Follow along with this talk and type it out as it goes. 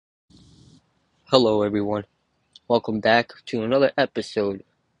Hello, everyone. Welcome back to another episode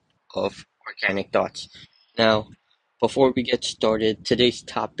of Organic Thoughts. Now, before we get started, today's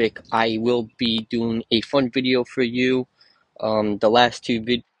topic, I will be doing a fun video for you. The last two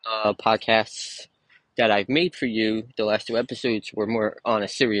podcasts that I've made for you, the last two episodes were more on a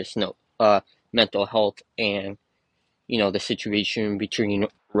serious note, mental health and, the situation between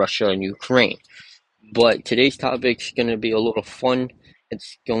Russia and Ukraine. But today's topic's going to be a little fun.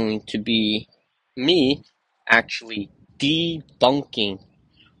 It's going to be me actually debunking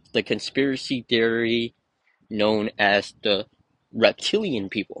the conspiracy theory known as the reptilian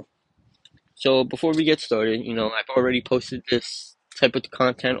people. So before we get started, I've already posted this type of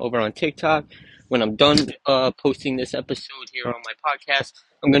content over on TikTok. When I'm done posting this episode here on my podcast,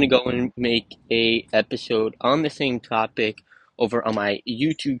 I'm gonna go and make a episode on the same topic over on my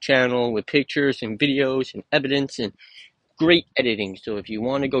YouTube channel with pictures and videos and evidence and great editing. So if you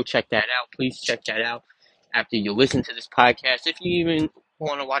want to go check that out, please check that out after you listen to this podcast. If you even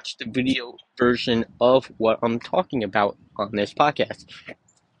want to watch the video version of what I'm talking about on this podcast,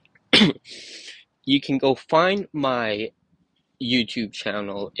 you can go find my YouTube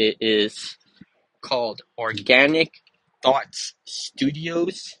channel. It is called Organic Thoughts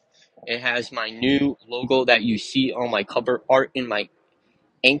Studios. It has my new logo that you see on my cover art in my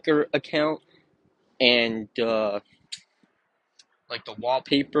Anchor account, and like the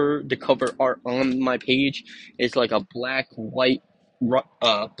wallpaper, the cover art on my page is like a black, white,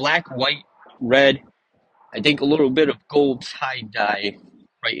 red. I think a little bit of gold tie dye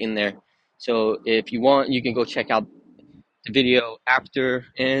right in there. So if you want, you can go check out the video after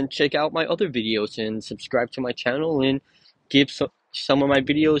and check out my other videos and subscribe to my channel and give some of my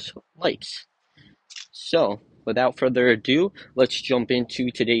videos likes. So without further ado, let's jump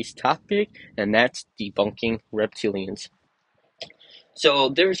into today's topic, and that's debunking reptilians. So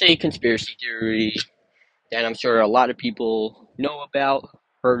there's a conspiracy theory that I'm sure a lot of people know about,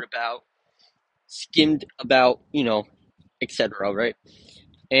 heard about, skimmed about, etc. Right?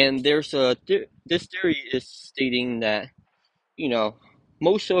 And this theory is stating that you know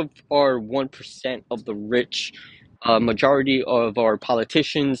most of our 1% of the rich, majority of our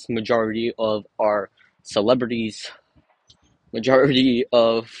politicians, majority of our celebrities, majority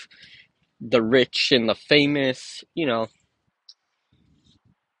of the rich and the famous,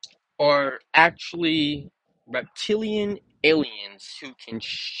 are actually reptilian aliens who can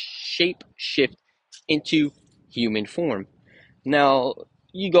shape shift into human form. Now,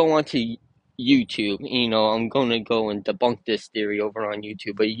 you go onto YouTube, I'm going to go and debunk this theory over on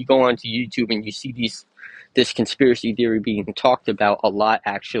YouTube, but you go onto YouTube and you see this conspiracy theory being talked about a lot,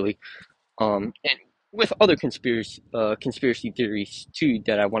 actually, and with other conspiracy theories too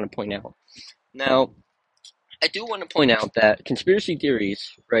that I want to point out. Now, I do want to point out that conspiracy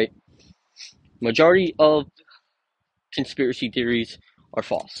theories, right? Majority of conspiracy theories are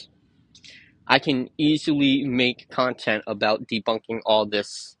false. I can easily make content about debunking all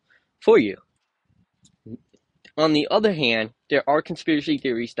this for you. On the other hand, there are conspiracy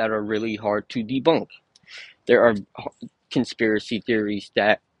theories that are really hard to debunk. There are conspiracy theories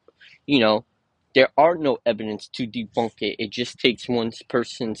that, you know, there are no evidence to debunk it. It just takes one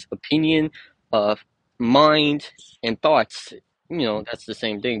person's opinion, mind, and thoughts. That's the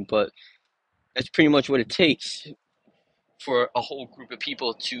same thing, but that's pretty much what it takes for a whole group of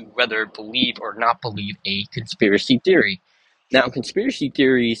people to whether believe or not believe a conspiracy theory. Now, conspiracy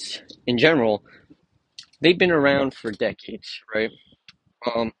theories in general, they've been around for decades, right?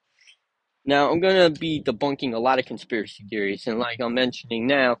 Um, Now, I'm going to be debunking a lot of conspiracy theories, and like I'm mentioning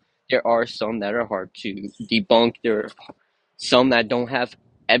now, there are some that are hard to debunk. There are some that don't have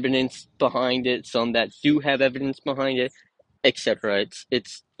evidence behind it, some that do have evidence behind it, etc.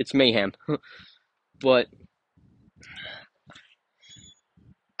 It's mayhem. But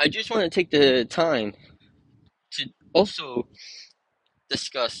I just want to take the time to also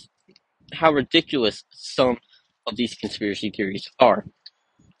discuss how ridiculous some of these conspiracy theories are.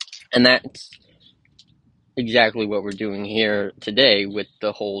 And that's exactly what we're doing here today with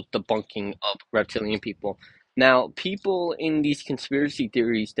the whole debunking of reptilian people. Now, people in these conspiracy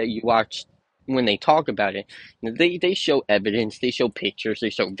theories that you watch when they talk about it, they show evidence, they show pictures, they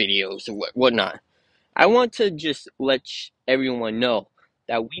show videos, and whatnot. I want to just let everyone know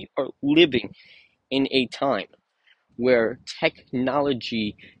that we are living in a time where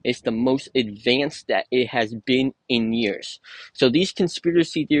technology is the most advanced that it has been in years. So these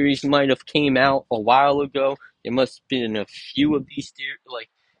conspiracy theories might have came out a while ago. There must have been a few of these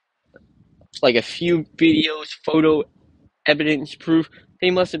like a few videos, photo evidence proof.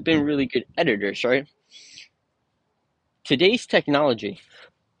 They must have been really good editors, right? Today's technology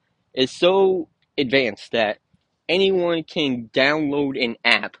is so advanced that anyone can download an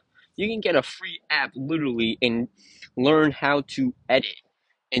app. You can get a free app literally and learn how to edit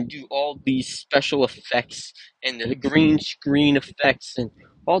and do all these special effects and the green screen effects and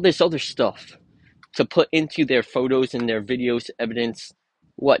all this other stuff to put into their photos and their videos, evidence,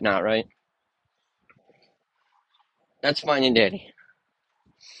 whatnot, right? That's fine and dandy.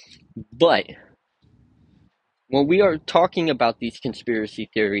 But when we are talking about these conspiracy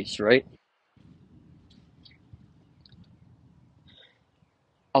theories, right?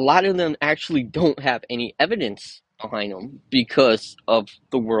 A lot of them actually don't have any evidence behind them because of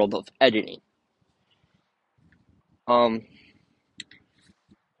the world of editing. Um,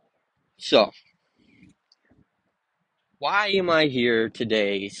 so why am I here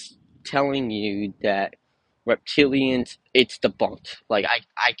today telling you that reptilians, it's debunked? Like,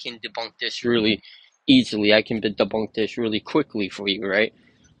 I can debunk this really easily. I can debunk this really quickly for you, right?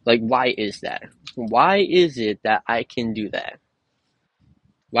 Like, why is that? Why is it that I can do that?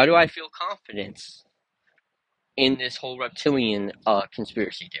 Why do I feel confidence in this whole reptilian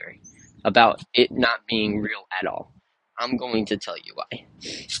conspiracy theory about it not being real at all? I'm going to tell you why.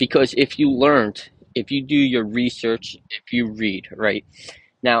 Because if you do your research, if you read, right?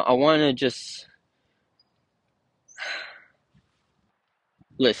 Now, I want to just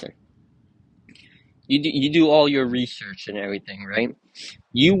listen. You do all your research and everything, right?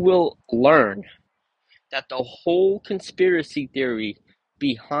 You will learn that the whole conspiracy theory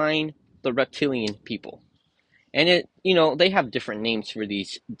behind the reptilian people, and they have different names for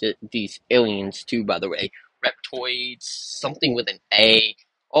these aliens too, by the way. Reptoids, something with an A,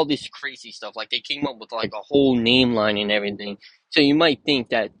 all this crazy stuff. Like, they came up with like a whole name line and everything. So you might think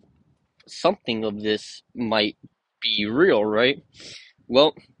that something of this might be real, right?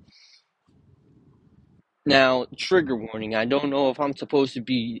 Well, now, trigger warning. I don't know if I'm supposed to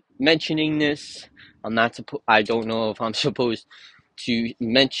be mentioning this. I don't know if I'm supposed to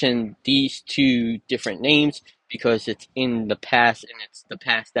mention these two different names because it's in the past and it's the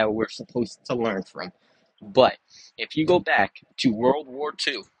past that we're supposed to learn from. But if you go back to World War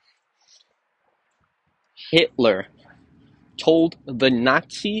II, Hitler told the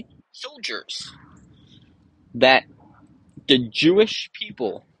Nazi soldiers that the Jewish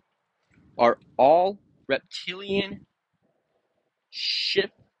people are all reptilian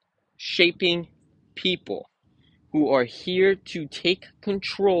ship shaping people who are here to take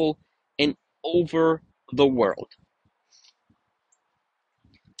control and over the world.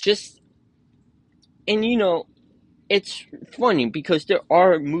 Just, and it's funny because there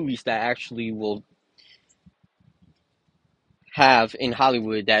are movies that actually will have in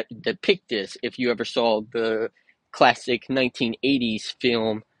Hollywood that depict this. If you ever saw the classic 1980s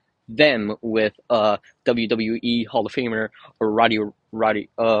film Them with WWE Hall of Famer Roddy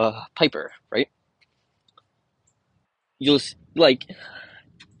Piper, right? Like,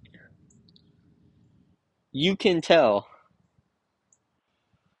 you can tell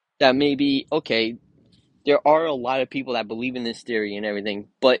that maybe, okay, there are a lot of people that believe in this theory and everything,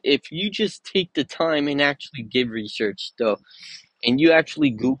 but if you just take the time and actually give research though, and you actually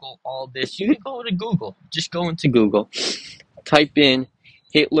Google all this, you can go to Google. Just go into Google, type in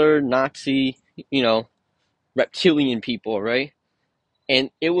Hitler, Nazi, reptilian people, right? And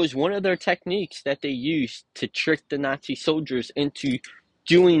it was one of their techniques that they used to trick the Nazi soldiers into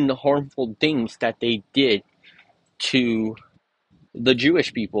doing the harmful things that they did to the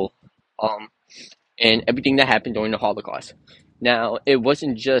Jewish people. And everything that happened during the Holocaust. Now, it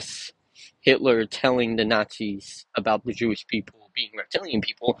wasn't just Hitler telling the Nazis about the Jewish people being reptilian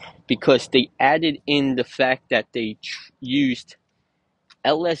people, because they added in the fact that they used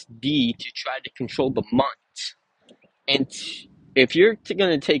LSD to try to control the minds. And if you're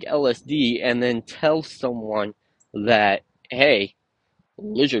going to take LSD and then tell someone that, hey,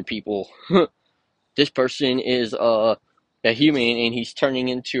 lizard people, this person is a human and he's turning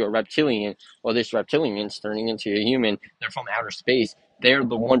into a reptilian, or this reptilian's turning into a human. They're from outer space. They're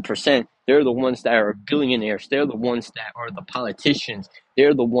the 1%. They're the ones that are billionaires. They're the ones that are the politicians.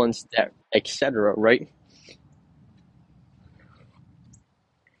 They're the ones that, etc., right?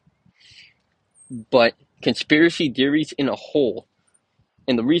 But conspiracy theories in a whole,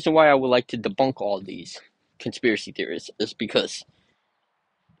 and the reason why I would like to debunk all these conspiracy theories is because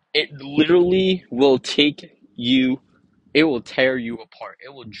it literally will take you, it will tear you apart.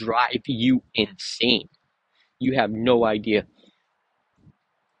 It will drive you insane. You have no idea.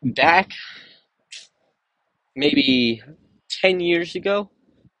 Back maybe 10 years ago,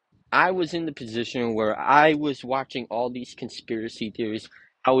 I was in the position where I was watching all these conspiracy theories.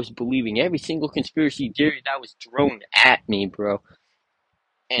 I was believing every single conspiracy theory that was thrown at me, bro.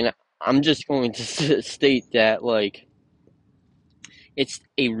 And I'm just going to state that, like, it's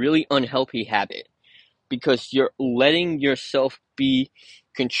a really unhealthy habit because you're letting yourself be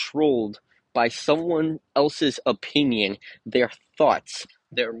controlled by someone else's opinion, their thoughts,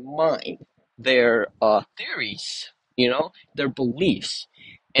 their mind, their theories, their beliefs.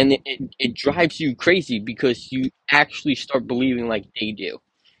 And it drives you crazy because you actually start believing like they do.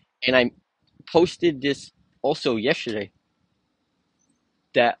 And I posted this also yesterday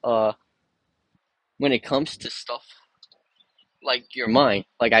that when it comes to stuff like your mind,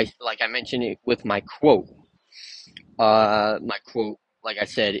 like I mentioned it with my quote. My quote, like I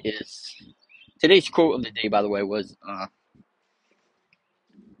said, is today's quote of the day. By the way, was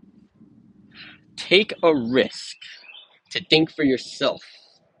take a risk to think for yourself,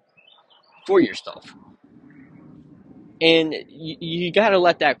 and you gotta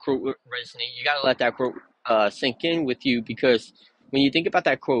let that quote resonate. You gotta let that quote sink in with you because when you think about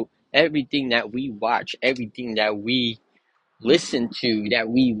that quote, everything that we watch, everything that we listen to, that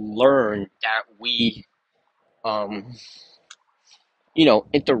we learn, that we um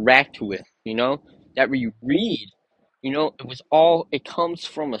interact with, that we read, it comes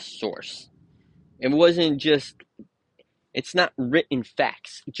from a source. It wasn't just, it's not written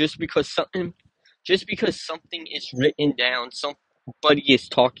facts. Just because something is written down, somebody is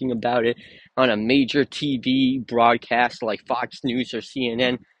talking about it on a major TV broadcast like Fox News or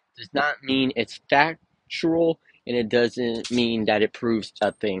CNN, does not mean it's factual, and it doesn't mean that it proves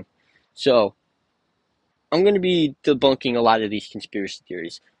a thing. So, I'm going to be debunking a lot of these conspiracy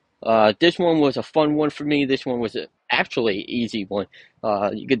theories. This one was a fun one for me. This one was actually an easy one.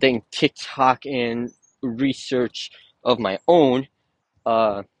 You could then TikTok and research of my own,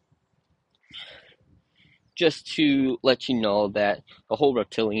 uh, just to let you know that the whole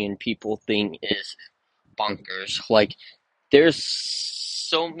reptilian people thing is bonkers. Like, there's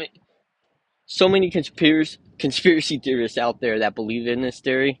so many conspiracy theorists out there that believe in this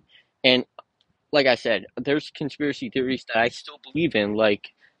theory, and like I said, there's conspiracy theories that I still believe in. Like,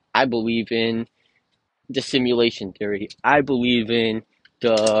 I believe in the simulation theory. I believe in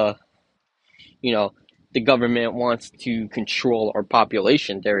the, you know, the government wants to control our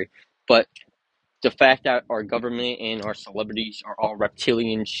population theory. But the fact that our government and our celebrities are all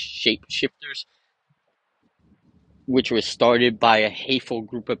reptilian shapeshifters, which was started by a hateful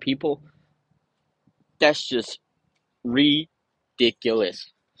group of people, that's just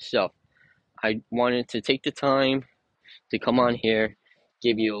ridiculous. So, I wanted to take the time to come on here,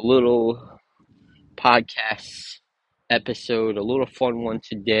 give you a little podcast episode, a little fun one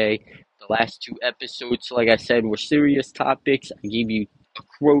today. The last two episodes, like I said, were serious topics. I gave you a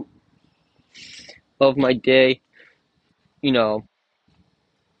quote of my day, you know,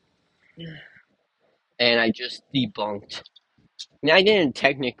 and I just debunked. Now, I didn't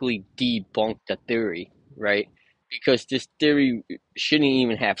technically debunk the theory, right? Because this theory shouldn't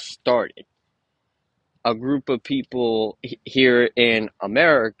even have started. A group of people here in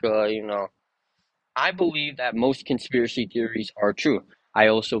America, I believe that most conspiracy theories are true. I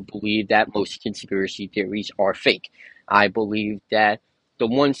also believe that most conspiracy theories are fake. I believe that the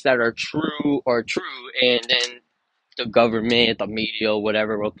ones that are true, and then the government, the media,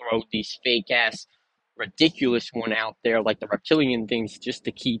 whatever, will throw these fake ass, ridiculous one out there, like the reptilian things, just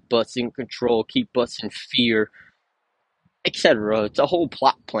to keep us in control, keep us in fear, etc. It's a whole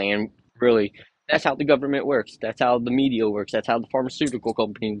plot plan, really. That's how the government works. That's how the media works. That's how the pharmaceutical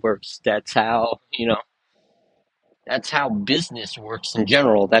company works. That's how business works in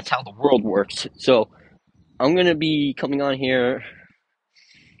general. That's how the world works. So I'm gonna be coming on here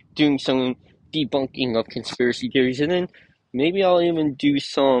doing some debunking of conspiracy theories, and then maybe I'll even do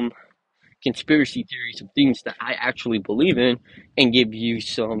some conspiracy theories of things that I actually believe in, and give you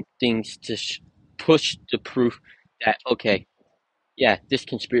some things to push the proof that, okay, yeah, this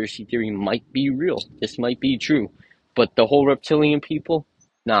conspiracy theory might be real. This might be true. But the whole reptilian people,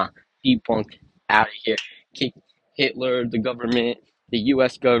 nah, debunked, out of here. Kick Hitler, the government, the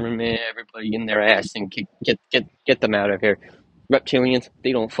U.S. government, everybody in their ass, and get them out of here. Reptilians,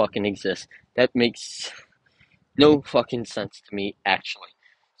 they don't fucking exist. That makes no fucking sense to me, actually.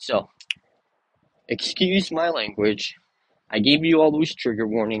 So, excuse my language. I gave you all those trigger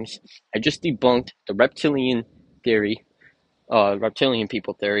warnings. I just debunked the reptilian theory, reptilian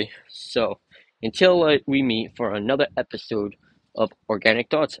people theory. So, until we meet for another episode of Organic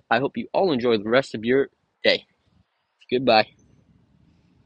Thoughts, I hope you all enjoy the rest of your day. Goodbye.